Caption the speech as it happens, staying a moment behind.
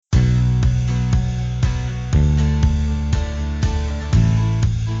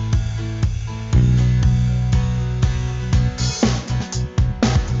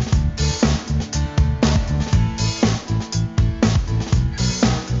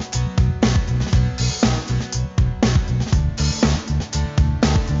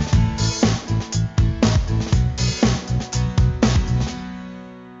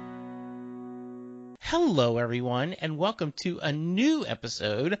Hello, everyone, and welcome to a new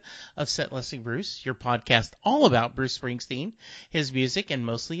episode of Set Listing Bruce, your podcast all about Bruce Springsteen, his music, and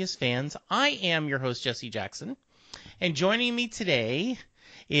mostly his fans. I am your host, Jesse Jackson, and joining me today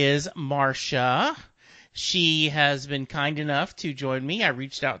is Marsha. She has been kind enough to join me. I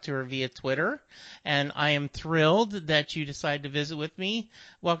reached out to her via Twitter, and I am thrilled that you decided to visit with me.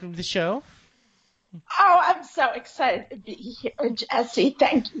 Welcome to the show. Oh, I'm so excited to be here, Jesse.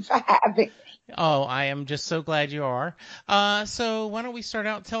 Thank you for having me. Oh, I am just so glad you are. So why don't we start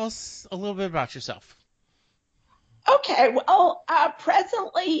out? Tell us a little bit about yourself. Okay, well,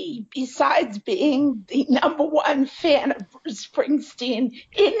 presently, besides being the number one fan of Bruce Springsteen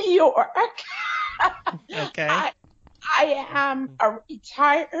in New York, Okay. I am a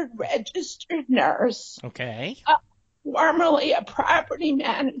retired registered nurse. Okay. Formerly a property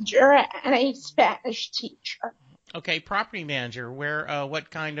manager and a Spanish teacher. Okay, property manager. Where?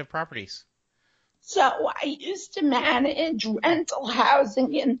 What kind of properties? So I used to manage rental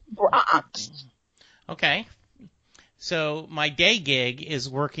housing in the Bronx. Okay. So my day gig is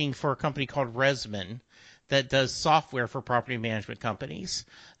working for a company called Resman that does software for property management companies.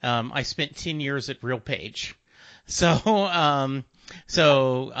 I spent 10 years at RealPage. So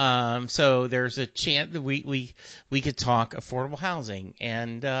there's a chance that we could talk affordable housing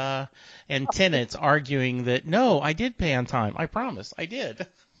and tenants arguing that no, I did pay on time. I promise, I did.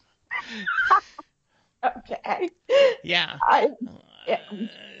 Okay. Yeah.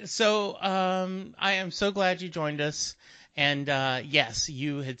 So I am so glad you joined us. And yes,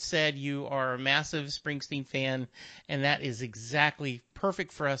 you had said you are a massive Springsteen fan, and that is exactly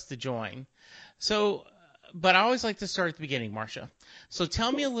perfect for us to join. So, but I always like to start at the beginning, Marsha. So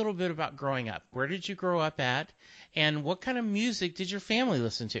tell me a little bit about growing up. Where did you grow up at, and what kind of music did your family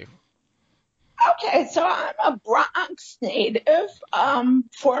listen to? Okay, so I'm a Bronx native,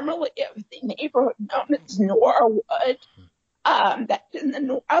 formerly of the neighborhood known as Norwood, that's in the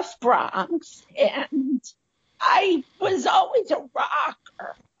North Bronx, and I was always a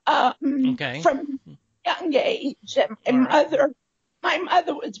rocker from a young age, and my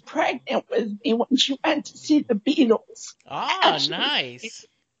mother was pregnant with me when she went to see the Beatles. Oh, nice.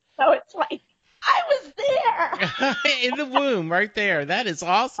 So it's like, I was there. In the womb, right there. That is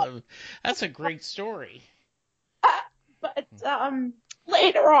awesome. That's a great story. But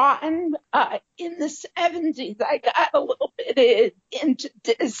later on, in the 70s, I got a little bit into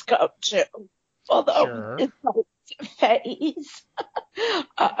disco, too. Although it's a phase.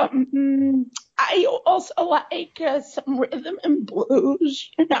 I also like some rhythm and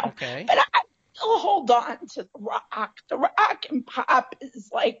blues, you know. Okay. But I still hold on to the rock. The rock and pop is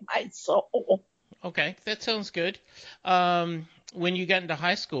like my soul. Okay, that sounds good. When you got into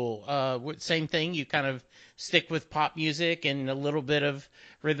high school, same thing, you kind of stick with pop music and a little bit of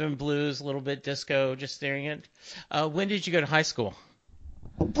rhythm and blues, a little bit disco, just staring at. When did you go to high school?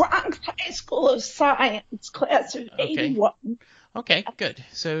 Bronx High School of Science, class of 81. Okay, good.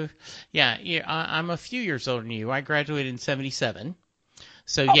 So, yeah, I'm a few years older than you. I graduated in 77.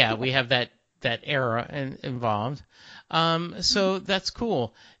 So, yeah, we have that era involved. So that's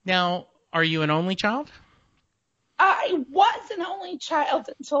cool. Now, are you an only child? I was an only child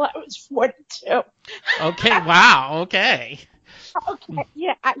until I was 42. Okay, wow, okay. Okay,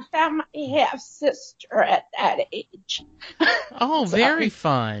 yeah, I found my half-sister at that age. Oh, so, very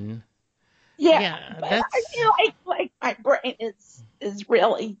fun. Yeah, but that's... I feel like my brain is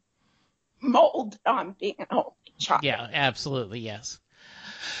really molded on being an only child. Yeah, absolutely, yes.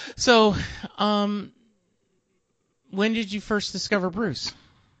 So, when did you first discover Bruce?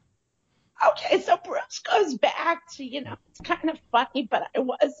 Okay, so Bruce goes back to, it's kind of funny, but I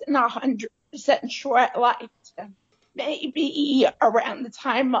wasn't 100% sure I liked him. Maybe around the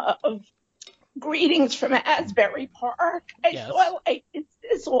time of Greetings from Asbury Park. I thought, like, is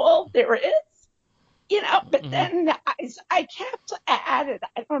this all there is? But then I kept at it.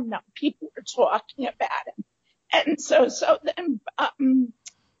 I don't know. People were talking about him. And so then,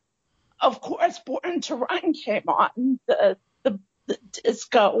 of course, Born to Run came on the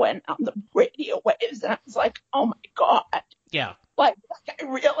disco and on the radio waves. And I was like, oh, my God. Yeah. Like I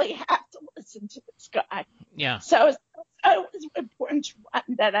really have to listen to this guy. Yeah. So it was important to Run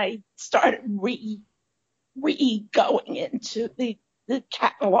that I started going into the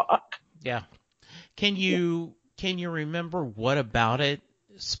catalog. Yeah. Can you remember what about it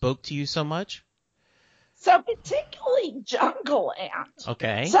spoke to you so much? So particularly Jungleland.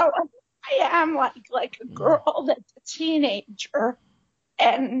 Okay. So I am like a girl that's a teenager,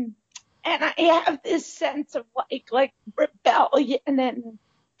 and I have this sense of like rebellion and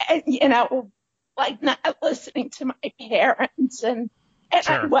like not listening to my parents and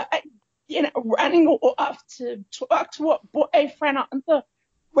sure. running off to talk to a boyfriend on the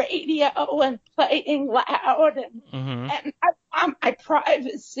radio and playing loud, Mm-hmm. and I want my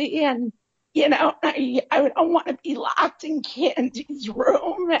privacy, and I don't want to be locked in Candy's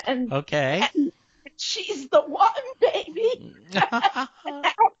room, Okay. and she's the one, baby. that,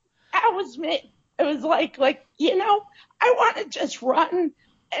 that was me. It was like, I want to just run,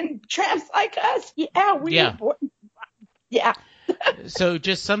 and tramps like us, yeah, we were Yeah. born. Yeah. So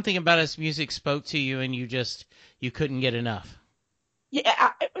just something about his music spoke to you, and you couldn't get enough. Yeah,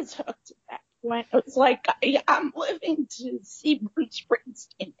 I was hooked at that point. It was like I'm living to see Bruce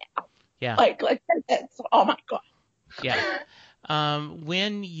Springsteen now. Yeah. Like that's, oh my God. Yeah.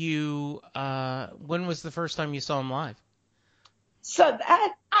 When was the first time you saw him live? So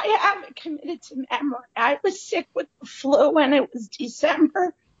that I haven't committed to memory. I was sick with the flu, and it was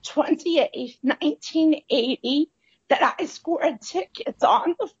December 28th, 1980, that I scored tickets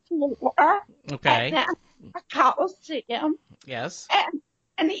on the floor at Okay. Nassau Coliseum. Yes.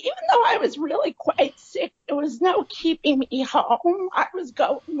 And even though I was really quite sick, there was no keeping me home. I was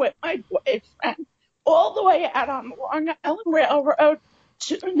going with my boyfriend all the way out on the Long Island Railroad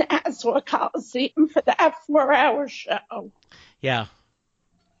to Nassau Coliseum for that 4-hour show. Yeah.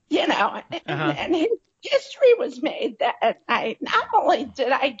 And his history was made that night. Not only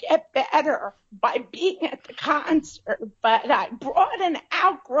did I get better by being at the concert, but I brought an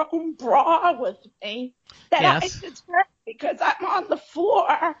outgrown bra with me that I determined, because I'm on the floor,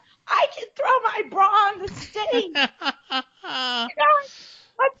 I can throw my bra on the stage.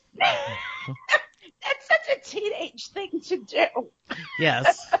 That's such a teenage thing to do.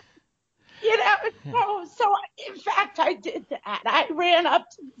 Yes. So in fact, I did that. I ran up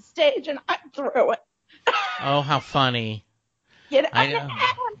to the stage and I threw it. Oh, how funny. I know. And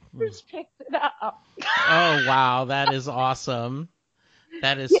Bruce picked it up. Oh, wow. That is awesome.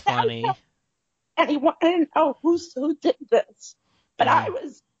 That is funny. And he wanted to know who did this. But I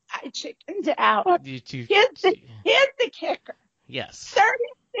chickened out. Here's the kicker. Yes.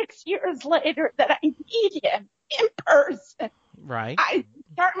 36 years later that I meet him in person. Right. I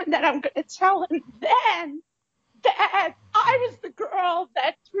determined that I'm going to tell him then that I was the girl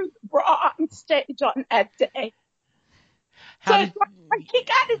that threw the bra on stage on that day. He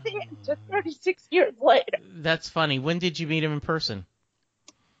got his answer 36 years later. That's funny. When did you meet him in person?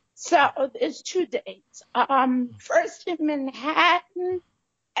 So there's 2 dates. First in Manhattan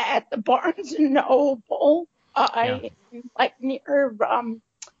at the Barnes and Noble, like near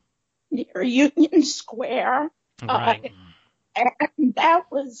Union Square. Right. And that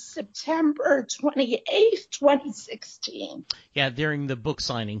was September 28th, 2016. Yeah, during the book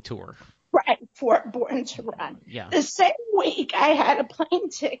signing tour. Right, for Born to Run. Yeah. The same week, I had a plane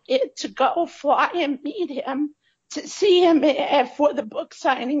ticket to go fly and meet him, to see him for the book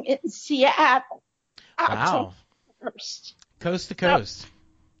signing in Seattle. Wow. October 1st. Coast to coast. So,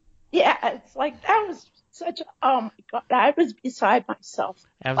 yeah, it's like that was such a, oh my God, I was beside myself.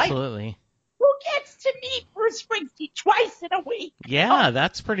 Absolutely. Like, who gets to meet Bruce Springsteen twice in a week? Yeah,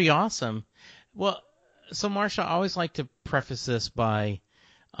 that's pretty awesome. Well, so Marsha, I always like to preface this by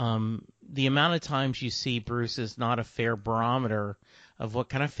the amount of times you see Bruce is not a fair barometer of what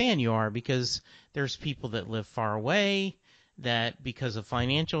kind of fan you are, because there's people that live far away that, because of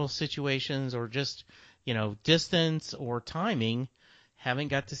financial situations or just, distance or timing, haven't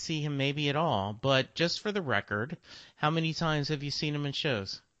got to see him maybe at all. But just for the record, how many times have you seen him in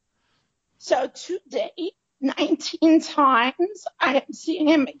shows? So to date, 19 times. I am seeing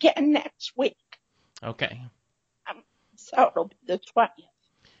him again next week. Okay. So it'll be the 20th.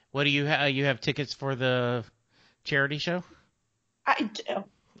 What do you have? You have tickets for the charity show? I do.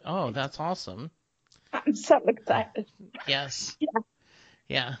 Oh, that's awesome. I'm so excited. Yes. Yeah.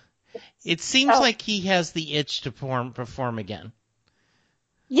 Yeah. It seems like he has the itch to perform again.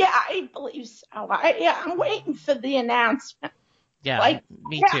 Yeah, I believe so. I'm waiting for the announcement. Yeah,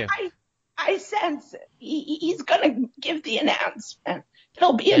 me too. I sense it. He's going to give the announcement.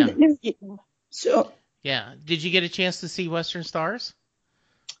 It'll be in the new year. So. Yeah. Did you get a chance to see Western Stars?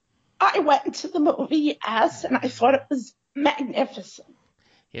 I went to the movie, yes, and I thought it was magnificent.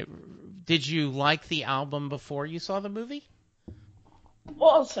 Did you like the album before you saw the movie?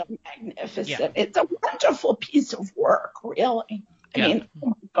 Also magnificent. Yeah. It's a wonderful piece of work, really. I mean,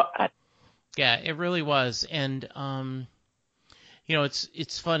 oh my God. Yeah, it really was. And,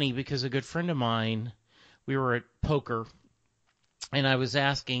 it's funny because a good friend of mine, we were at poker, and I was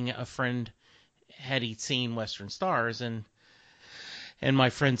asking a friend, had he seen Western Stars, and my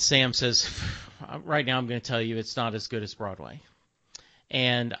friend Sam says, right now I'm going to tell you it's not as good as Broadway.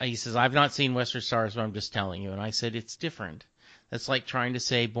 And he says, I've not seen Western Stars, but I'm just telling you. And I said, it's different. That's like trying to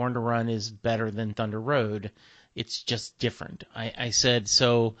say Born to Run is better than Thunder Road. It's just different. I said,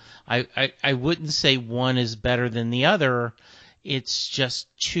 so I wouldn't say one is better than the other. It's just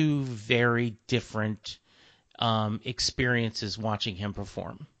two very different experiences watching him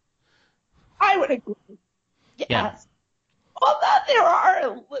perform. I would agree. Yes. Yeah. Although there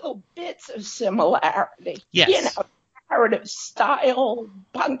are little bits of similarity. Yes. Narrative style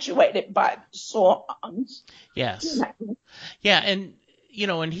punctuated by the songs. Yes. Yeah, and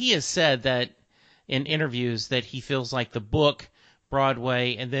and he has said that in interviews that he feels like the book,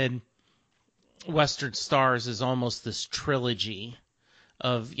 Broadway, and then Western Stars is almost this trilogy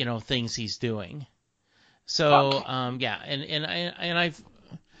of things he's doing. So yeah, and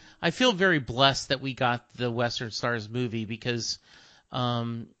I feel very blessed that we got the Western Stars movie because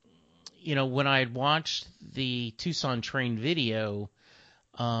when I had watched the Tucson Train video,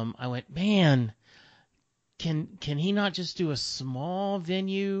 I went, man, can he not just do a small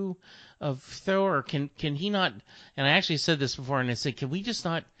venue of Thor? Or can he not? And I actually said this before, and I said, can we just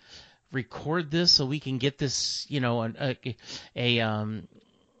not record this so we can get this,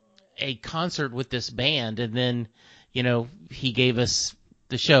 a concert with this band? And then, he gave us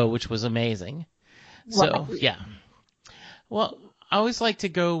the show, which was amazing. So yeah. Well, I always like to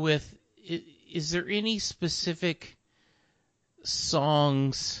go with, is there any specific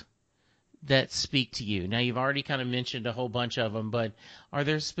songs that speak to you? Now, you've already kind of mentioned a whole bunch of them, but are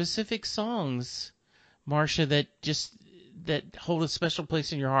there specific songs, Marsha, that hold a special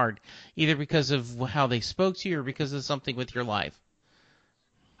place in your heart, either because of how they spoke to you or because of something with your life?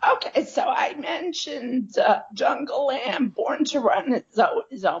 Okay, so I mentioned Jungle Lamb, Born to Run is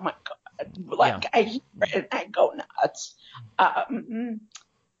always, oh my God, I hear it and I go nuts.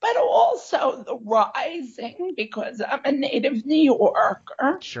 But also The Rising, because I'm a native New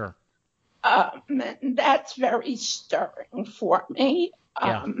Yorker. Sure. And that's very stirring for me.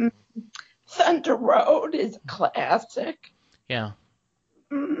 Yeah. Thunder Road is a classic. Yeah.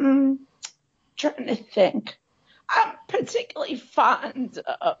 Trying to think. I'm particularly fond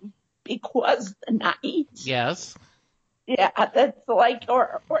of Because the Night. Yes. Yeah, that's like,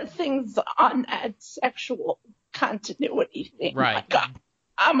 or things on that sexual continuity thing. Right. Like,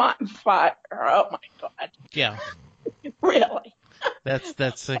 I'm on fire. Oh my God. Yeah. Really.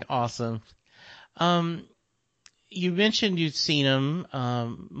 That's like awesome. You mentioned you've seen him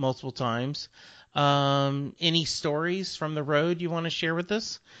multiple times. Any stories from the road you want to share with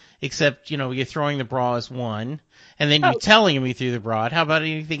us? Except, you're throwing the bra is one, and then you're telling him you threw the bra. How about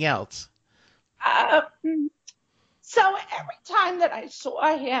anything else? So every time that I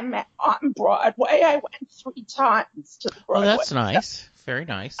saw him on Broadway, I went 3 times to the Broadway. Oh, that's nice. Very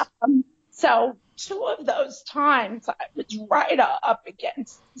nice. So 2 of those times I was right up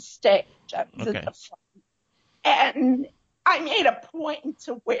against the stage. I was at the front. And I made a point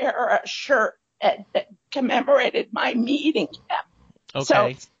to wear a shirt that commemorated my meeting him. Okay.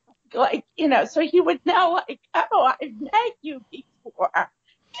 So, so he would know, oh, I've met you before.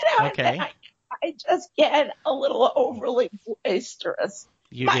 Okay. And I just get a little overly boisterous.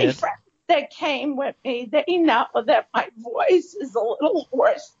 My friends that came with me, they know that my voice is a little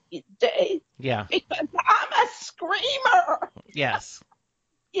hoarse these days. Yeah. Because I'm a screamer. Yes.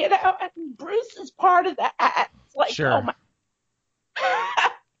 And Bruce is part of that. It's like, sure. Oh my.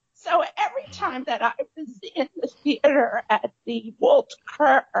 So every time that I was in the theater at the Walter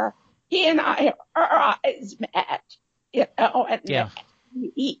Kerr, he and our eyes met, and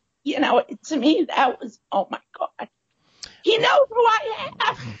he, to me that was, oh my God, he knows who I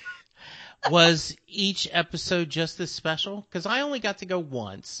am. Was each episode just as special? Because I only got to go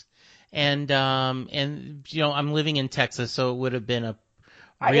once, and I'm living in Texas, so it would have been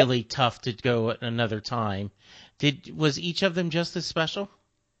really tough to go at another time. Was each of them just as special?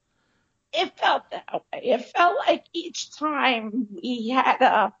 It felt that way. It felt like each time we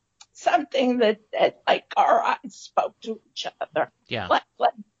had something that like our eyes spoke to each other. Yeah.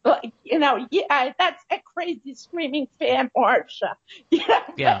 That's a crazy screaming fan, Marsha.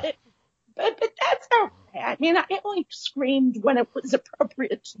 Yeah. But that's okay. I mean, I only screamed when it was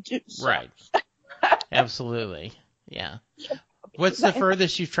appropriate to do so. Right. Absolutely. Yeah. What's the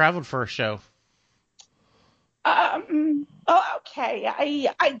furthest you've traveled for a show? Okay.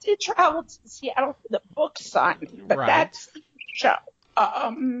 I did travel to Seattle for the book signing, but that's the show.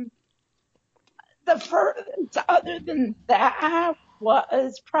 The furthest other than that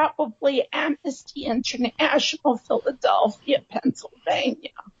was probably Amnesty International, Philadelphia,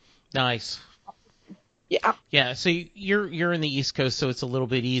 Pennsylvania. Nice. Yeah. Yeah. So you're in the East Coast, so it's a little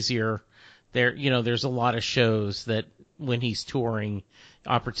bit easier. There, there's a lot of shows that when he's touring,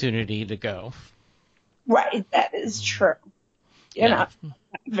 opportunity to go. Right. That is true. You know, I'm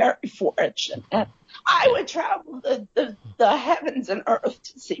very fortunate. I would travel the heavens and earth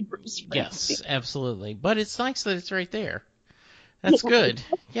to see Bruce Springsteen. Yes, absolutely. But it's nice that it's right there. That's good.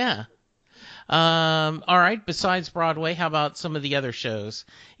 Yeah. All right. Besides Broadway, how about some of the other shows?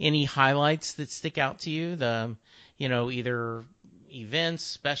 Any highlights that stick out to you? Either events,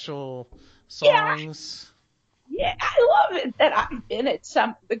 special songs. Yeah, I love it that I've been at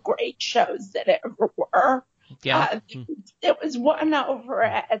some of the great shows that ever were. Yeah. There was one over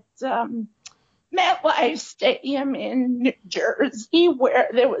at MetLife Stadium in New Jersey where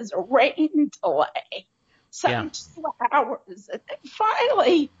there was a rain delay, some 2 hours, and then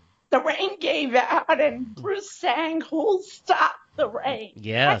finally the rain gave out and Bruce sang "Who'll Stop the Rain."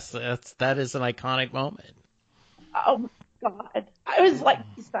 Yes, that is an iconic moment. Oh my God, I was like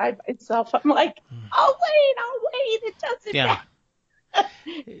beside myself. I'm like, I'll wait. It doesn't matter.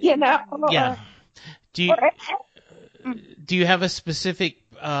 Yeah. Do you have a specific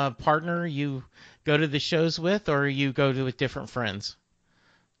partner you go to the shows with, or you go to with different friends?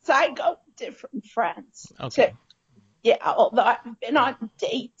 So I go with different friends. Okay. Yeah, although I've been on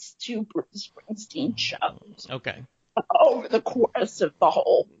dates to Bruce Springsteen shows. Okay. Over the course of the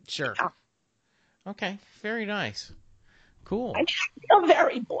whole. Sure. Yeah. Okay. Very nice. Cool. I feel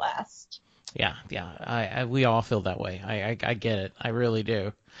very blessed. Yeah. We all feel that way. I get it. I really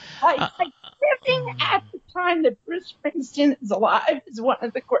do. Living at the time that Bruce Springsteen is alive is one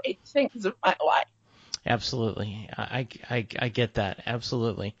of the great things of my life. Absolutely. I get that.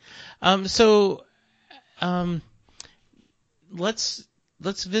 Absolutely. Let's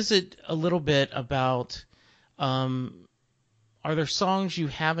visit a little bit about, are there songs you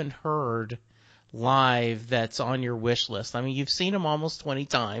haven't heard live that's on your wish list? I mean, you've seen them almost 20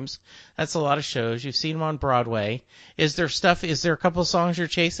 times. That's a lot of shows. You've seen them on Broadway. Is there a couple of songs you're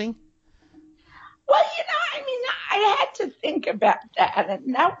chasing? Well, I had to think about that,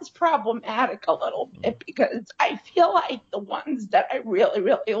 and that was problematic a little bit because I feel like the ones that I really,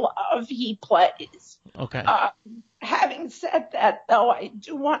 really love, he plays. Okay. Having said that, though, I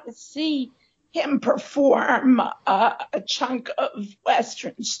do want to see him perform a chunk of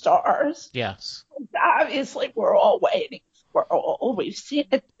Western Stars. Yes. Obviously, we're all waiting for all we've seen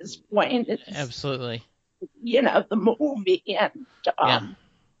at this point. Absolutely. The movie and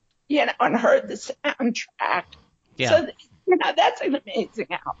and heard the soundtrack. Yeah. So, that's an amazing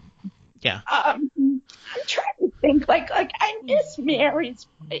album. Yeah. I'm trying to think, like I miss Mary's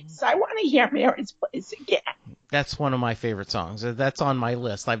Place. I want to hear Mary's Place again. That's one of my favorite songs. That's on my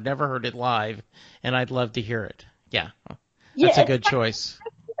list. I've never heard it live, and I'd love to hear it. Yeah. That's a good choice.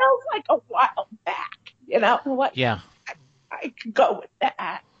 It feels like a while back, Yeah. I could go with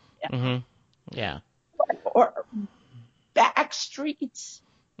that. Mm-hmm. Yeah. Or Backstreets.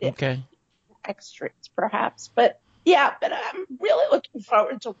 Okay. Backstreets, perhaps. But I'm really looking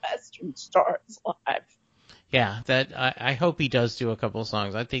forward to Western Stars live. Yeah, I hope he does do a couple of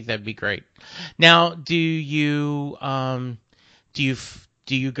songs. I think that'd be great. Now, do you go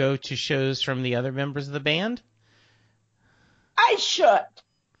to shows from the other members of the band? I should.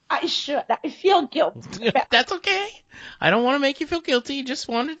 I feel guilty. That's okay. I don't want to make you feel guilty. Just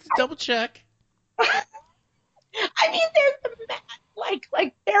wanted to double check.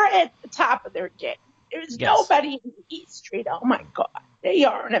 They're at the top of their game. There's nobody in East Street. Oh my God, they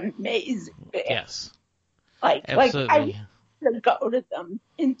are an amazing band. Yes. Absolutely. I would go to them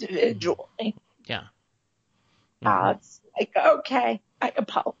individually. Yeah. It's okay, I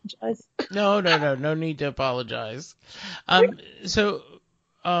apologize. No need to apologize. So,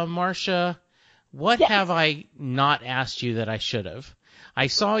 Marsha, what have I not asked you that I should have? I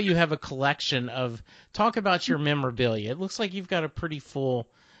saw you have a collection of, talk about your memorabilia. It looks like you've got a pretty full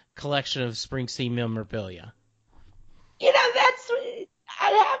collection of Springsteen memorabilia. I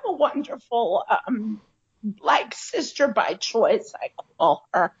have a wonderful, sister by choice, I call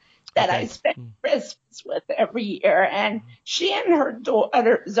her, that I spend Christmas with every year. And she and her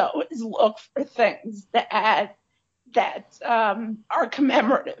daughters always look for things that are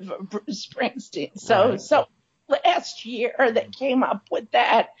commemorative of Bruce Springsteen. So last year they came up with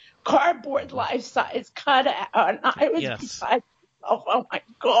that cardboard life-size cutout, and I was beside myself. Oh my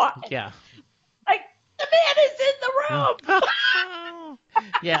God! Yeah, the man is in the room.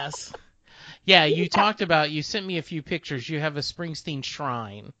 Yes, yeah. You sent me a few pictures. You have a Springsteen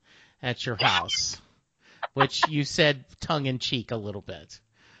shrine at your house, which you said tongue in cheek a little bit.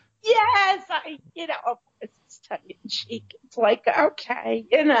 Yes, of course it's tongue in cheek. It's like, okay,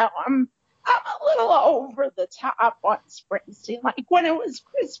 I'm a little over the top on Springsteen. Like when it was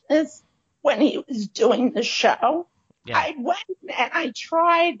Christmas, when he was doing the show, I went and I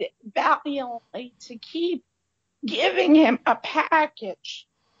tried valiantly to keep giving him a package.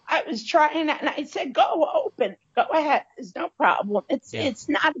 I was trying, and I said, "Go open it. Go ahead. There's no problem. Yeah. It's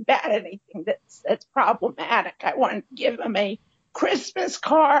not about anything that's problematic." I wanted to give him a Christmas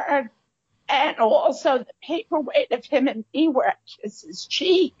card, and also the paperweight of him and me where I kiss his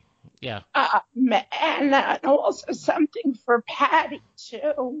cheek. Yeah. And also something for Patty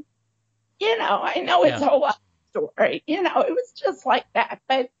too. I know it's Yeah. a whole lot story. It was just like that,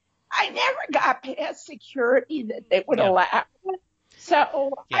 but I never got past security that they would Yeah. allow.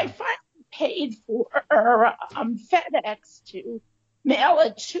 So I Yeah. finally paid for FedEx to mail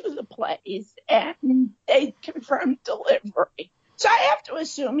it to the place, and they confirmed delivery. So I have to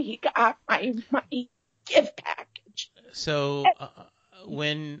assume he got my gift package. So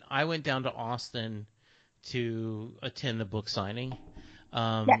when I went down to Austin to attend the book signing,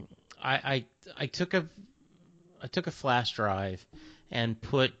 Yeah. I took a flash drive and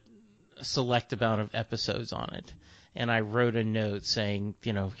put a select amount of episodes on it, and I wrote a note saying,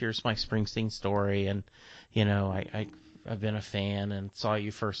 here's my Springsteen story, and I've been a fan and saw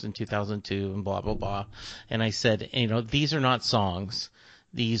you first in 2002 and blah blah blah, and I said, these are not songs.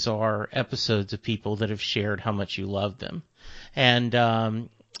 These are episodes of people that have shared how much you love them. And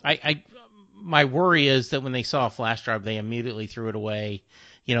my worry is that when they saw a flash drive, they immediately threw it away,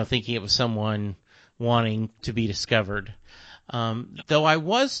 thinking it was someone wanting to be discovered. Though I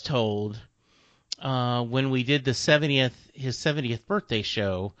was told when we did his 70th birthday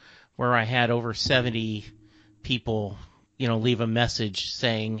show, where I had over 70 people, leave a message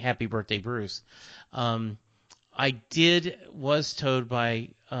saying "Happy Birthday, Bruce." Was told by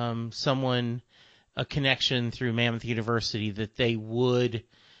someone, a connection through Mammoth University, that they would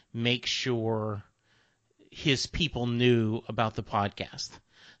make sure his people knew about the podcast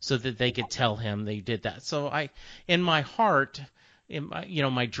so that they could tell him they did that. So in my heart, in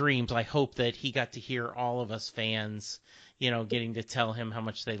my dreams, I hope that he got to hear all of us fans, getting to tell him how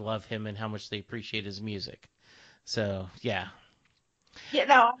much they love him and how much they appreciate his music. So, yeah.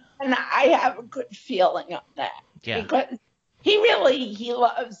 And I have a good feeling of that. Yeah. Because he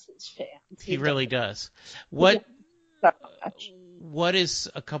loves his fans. He really does. So much. What is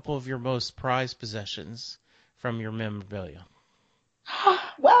a couple of your most prized possessions from your memorabilia?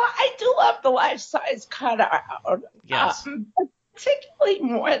 Well, I do love the life-size cutout. Yes. But particularly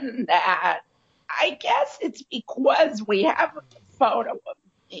more than that, I guess it's because we have a photo of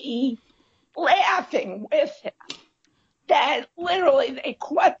me laughing with him. That literally they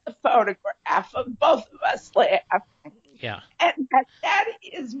caught the photograph of both of us laughing. Yeah. And that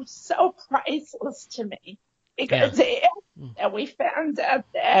is so priceless to me, because we found out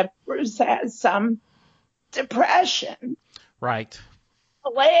that Bruce has some depression. Right. A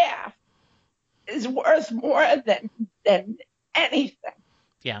laugh is worth more than anything.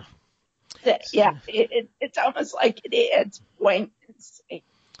 Yeah. Yeah, it's almost like it adds poignancy.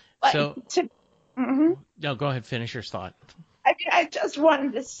 No, go ahead, finish your thought. I mean, I just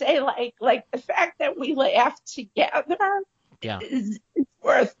wanted to say, like the fact that we laugh together is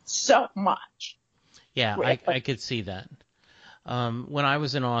worth so much. Yeah, really. I could see that. When I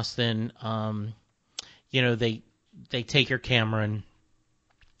was in Austin, they take your camera, and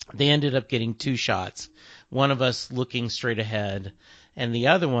they ended up getting two shots. One of us looking straight ahead, and the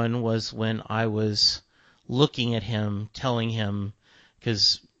other one was when I was looking at him, telling him,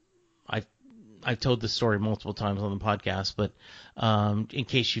 because I've told this story multiple times on the podcast, but in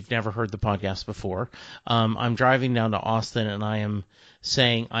case you've never heard the podcast before, I'm driving down to Austin, and I am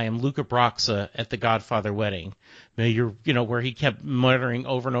saying I am Luca Brasi at the Godfather wedding. Where he kept muttering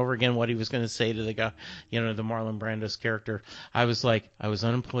over and over again what he was going to say to the guy, the Marlon Brando's character. I was like, I was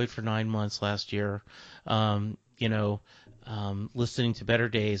unemployed for 9 months last year. Listening to Better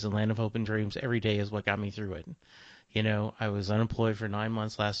Days and Land of Hope and Dreams every day is what got me through it. I was unemployed for 9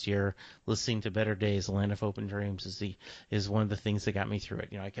 months last year. Listening to Better Days, Land of Hope and Dreams is one of the things that got me through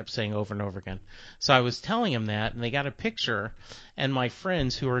it. I kept saying over and over again. So I was telling him that, and they got a picture, and my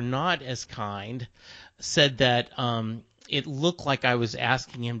friends who are not as kind said that it looked like I was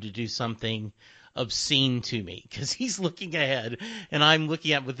asking him to do something obscene to me, because he's looking ahead, and I'm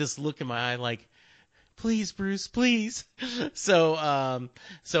looking at with this look in my eye like, please, Bruce, please. So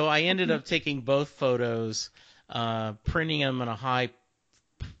I ended up taking both photos, printing them on a high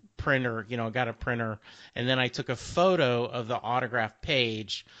printer, I got a printer, and then I took a photo of the autograph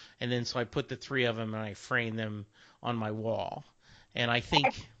page, and then so I put the three of them and I framed them on my wall. And I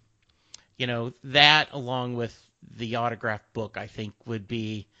think, that along with the autograph book, I think would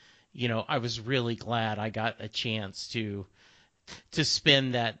be, I was really glad I got a chance to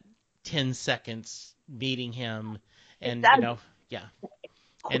spend that 10 seconds meeting him, and,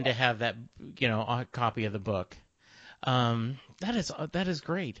 and to have that, a copy of the book. That is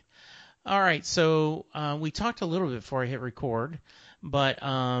great. All right, so we talked a little bit before I hit record, but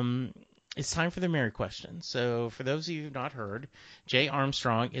it's time for the Mary question. So for those of you who've not heard, Jay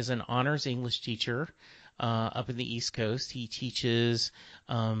Armstrong is an honors English teacher up in the East Coast. He teaches,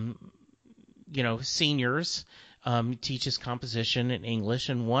 seniors. He teaches composition in English,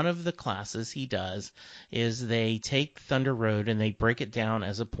 and one of the classes he does is they take Thunder Road and they break it down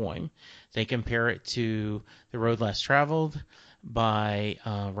as a poem. They compare it to The Road Less Traveled by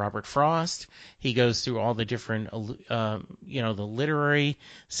Robert Frost. He goes through all the different, the literary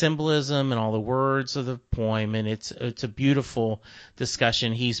symbolism and all the words of the poem, and it's a beautiful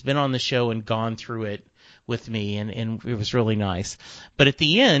discussion. He's been on the show and gone through it with me, and it was really nice. But at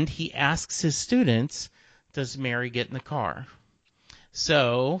the end, he asks his students, does Mary get in the car?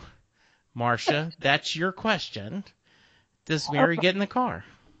 So, Marsha, that's your question. Does Mary get in the car?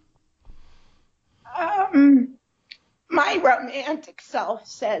 My romantic self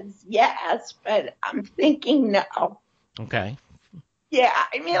says yes, but I'm thinking no. Okay. Yeah,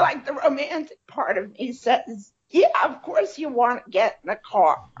 I mean, like the romantic part of me says, yeah, of course you want to get in the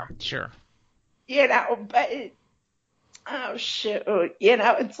car. Sure. But oh shoot,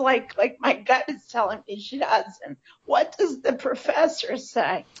 it's like my gut is telling me she doesn't. What does the professor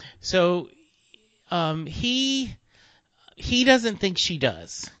say? So, he doesn't think she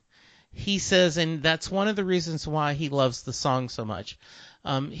does. He says, and that's one of the reasons why he loves the song so much.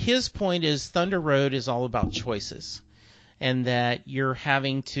 His point is Thunder Road is all about choices, and that you're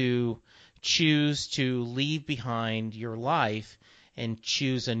having to choose to leave behind your life and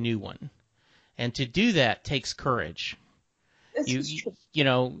choose a new one. And to do that takes courage. The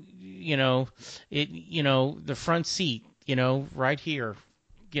front seat, right here,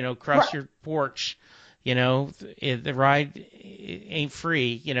 across Right. your porch, the ride ain't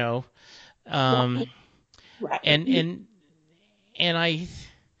free, Right. and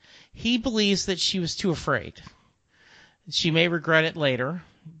he believes that she was too afraid. She may regret it later,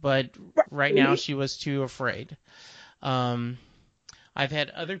 but right now she was too afraid. I've had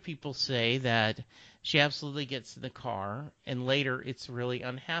other people say that she absolutely gets in the car, and later it's really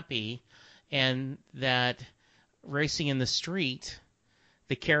unhappy, and that racing in the street,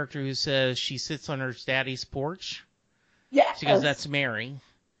 the character who says she sits on her daddy's porch, Yes. because that's Mary,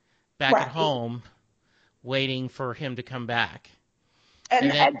 back Right. at home, waiting for him to come back.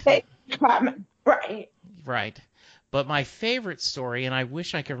 And they come, right. Right. But my favorite story, and I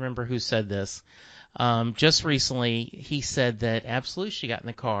wish I could remember who said this, just recently he said that absolutely she got in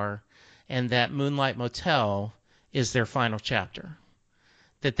the car, and that Moonlight Motel is their final chapter.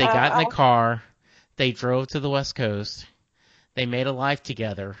 That they got in the car, they drove to the West Coast, they made a life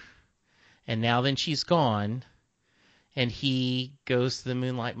together, and now then she's gone, and he goes to the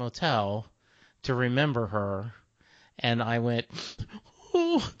Moonlight Motel to remember her, and I went,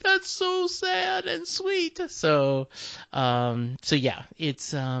 oh, that's so sad and sweet. So yeah,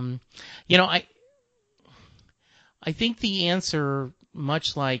 it's, I think the answer,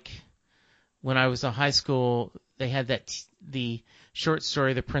 much like when I was in high school, they had the short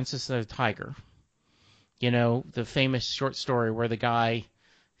story, The Princess and the Tiger. The famous short story where the guy,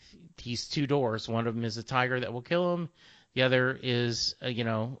 he's two doors. One of them is a tiger that will kill him. The other is, a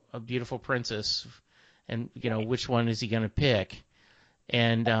beautiful princess. And, which one is he going to pick?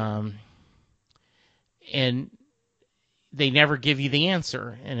 And they never give you the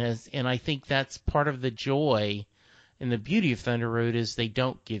answer. And I think that's part of the joy and the beauty of Thunder Road is they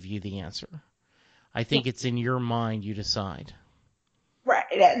don't give you the answer. I think it's in your mind you decide. Right,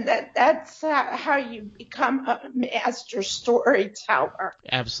 and that's how you become a master storyteller.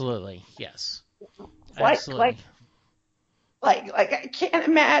 Absolutely, yes. Absolutely. Like I can't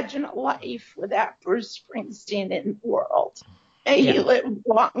imagine a life without Bruce Springsteen in the world. May he live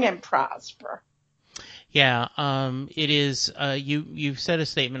long and prosper. Yeah, it is. You've said a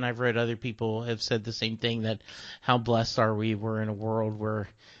statement. I've read other people have said the same thing, that how blessed are we? We're in a world where,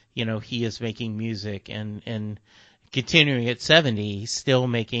 he is making music and continuing at 70, still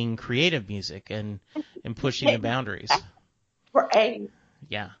making creative music and pushing the boundaries. Right.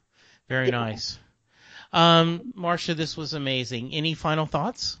 Yeah, very nice. Marsha, this was amazing. Any final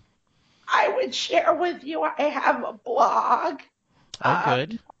thoughts? I would share with you, I have a blog. Oh,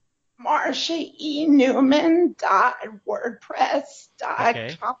 good. MarshaENewman.wordpress.com.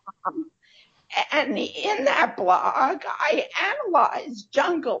 Okay. And in that blog, I analyze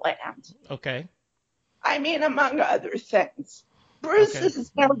Jungleland. Okay. I mean, among other things. Bruce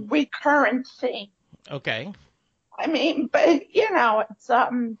is a recurrent theme. Okay. I mean, but it's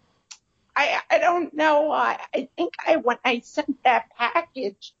I don't know. I think when I sent that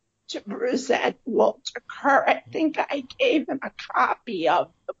package to Bruce at Walter Kerr. I think I gave him a copy of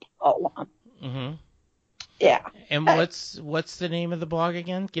the poem. Mm-hmm. Yeah. And what's the name of the blog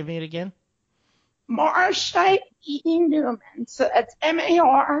again? Give me it again. Marsha E. Newman. So that's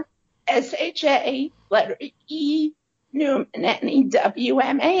Marsha, letter E, Newman,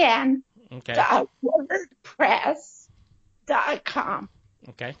 Newman, Okay. .wordpress.com.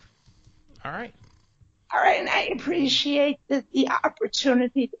 Okay. All right. All right, and I appreciate the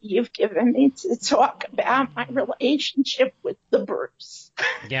opportunity that you've given me to talk about my relationship with the Bruce.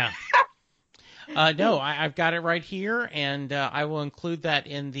 Yeah. No, I've got it right here, and I will include that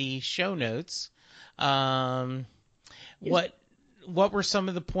in the show notes. What were some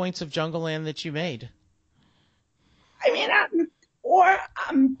of the points of Jungleland that you made? I mean,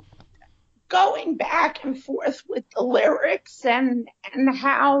 I'm going back and forth with the lyrics and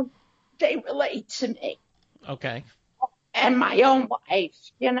how they relate to me. Okay. And my own life,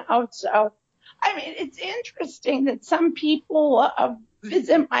 So, I mean, it's interesting that some people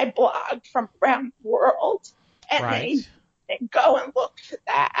visit my blog from around the world, and Right. they go and look for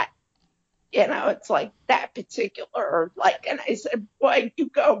that. It's like that particular, and I said, boy, you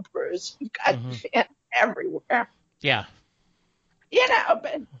go, Bruce. You've got fans everywhere. Yeah.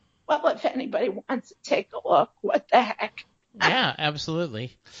 But, well, if anybody wants to take a look, what the heck? Yeah,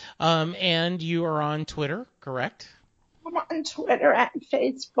 absolutely. And you are on Twitter, correct? I'm on Twitter and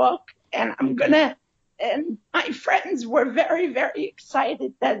Facebook, and and my friends were very, very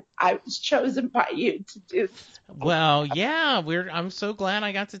excited that I was chosen by you to do this. Well, yeah, I'm so glad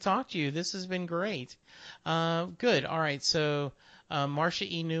I got to talk to you. This has been great. Good. All right. So,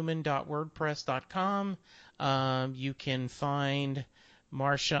 marshaenewman.wordpress.com. You can find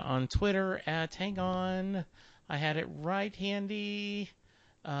Marsha on Twitter at, hang on, I had it right handy.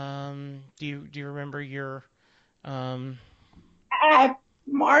 Do you remember your,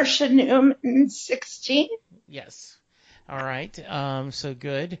 Marsha Newman 16. Yes. All right. So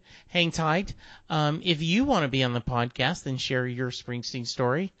good. Hang tight. If you want to be on the podcast and share your Springsteen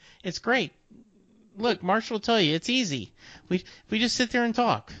story, it's great. Look, Marsha will tell you it's easy. We just sit there and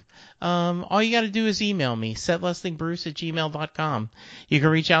talk. All you got to do is email me, setlistingbruce@gmail.com. You can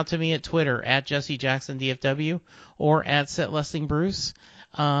reach out to me at Twitter at JesseJacksonDFW or at setlistingbruce.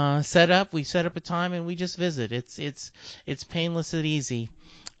 We set up a time and we just visit. It's painless and easy.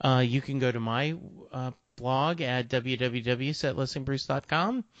 You can go to my blog at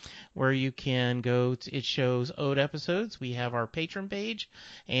www.setlistingbruce.com, where you can go to, it shows old episodes. We have our patron page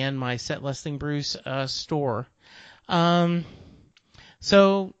and my Set Listing Bruce store. So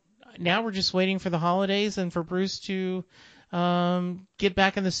now we're just waiting for the holidays and for Bruce to get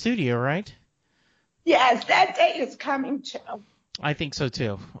back in the studio, right? Yes, that day is coming too. I think so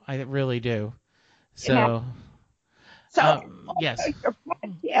too. I really do. So, yes. Your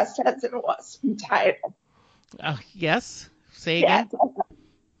podcast has an awesome title. Yes. Say again.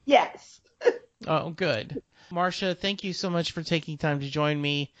 Yes. Oh, good. Marsha, thank you so much for taking time to join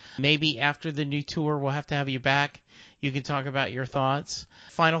me. Maybe after the new tour, we'll have to have you back. You can talk about your thoughts.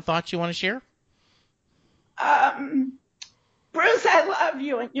 Final thoughts you want to share? Bruce, I love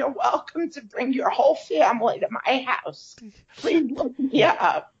you, and you're welcome to bring your whole family to my house. Please look me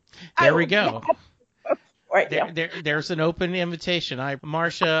up. There we go. There's an open invitation.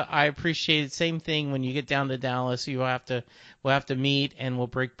 Marsha, I appreciate it. Same thing when you get down to Dallas. We'll have to meet and we'll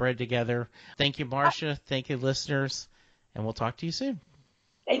break bread together. Thank you, Marsha. Thank you, listeners, and we'll talk to you soon.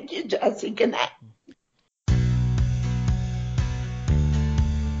 Thank you, Jesse. Good night.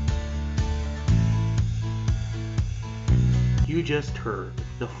 You just heard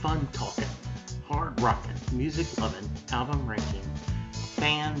the fun talking, hard rocking, music loving, album ranking,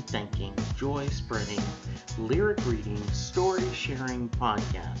 fan thinking, joy spreading, lyric reading, story sharing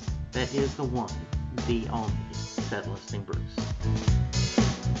podcast that is the one, the only Set Listing Bruce.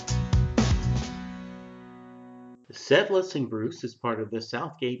 Set Listing Bruce is part of the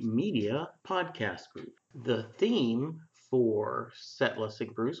Southgate Media podcast group. The theme for Set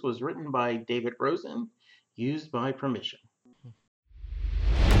Listing Bruce was written by David Rosen, used by permission.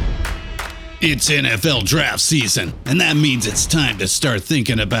 It's NFL draft season, and that means it's time to start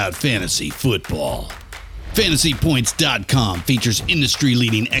thinking about fantasy football. FantasyPoints.com features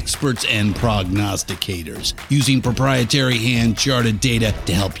industry-leading experts and prognosticators using proprietary hand-charted data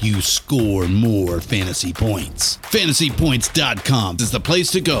to help you score more fantasy points. FantasyPoints.com is the place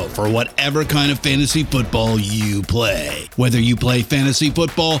to go for whatever kind of fantasy football you play. Whether you play fantasy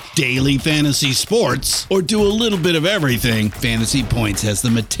football, daily fantasy sports, or do a little bit of everything, Fantasy Points has the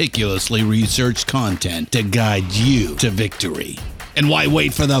meticulously researched content to guide you to victory. And why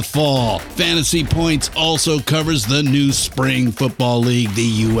wait for the fall? Fantasy Points also covers the new spring football league,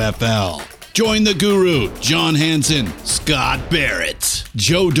 the UFL. Join the guru, John Hansen, Scott Barrett,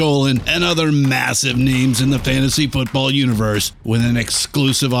 Joe Dolan, and other massive names in the fantasy football universe with an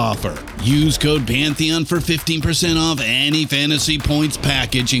exclusive offer. Use code Pantheon for 15% off any Fantasy Points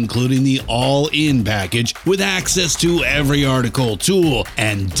package, including the all-in package, with access to every article, tool,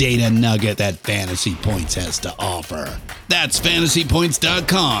 and data nugget that Fantasy Points has to offer. That's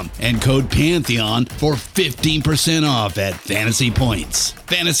fantasypoints.com and code Pantheon for 15% off at Fantasy Points.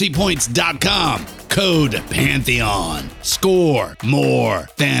 Fantasypoints.com, code Pantheon. Score more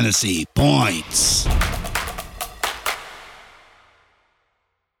fantasy points.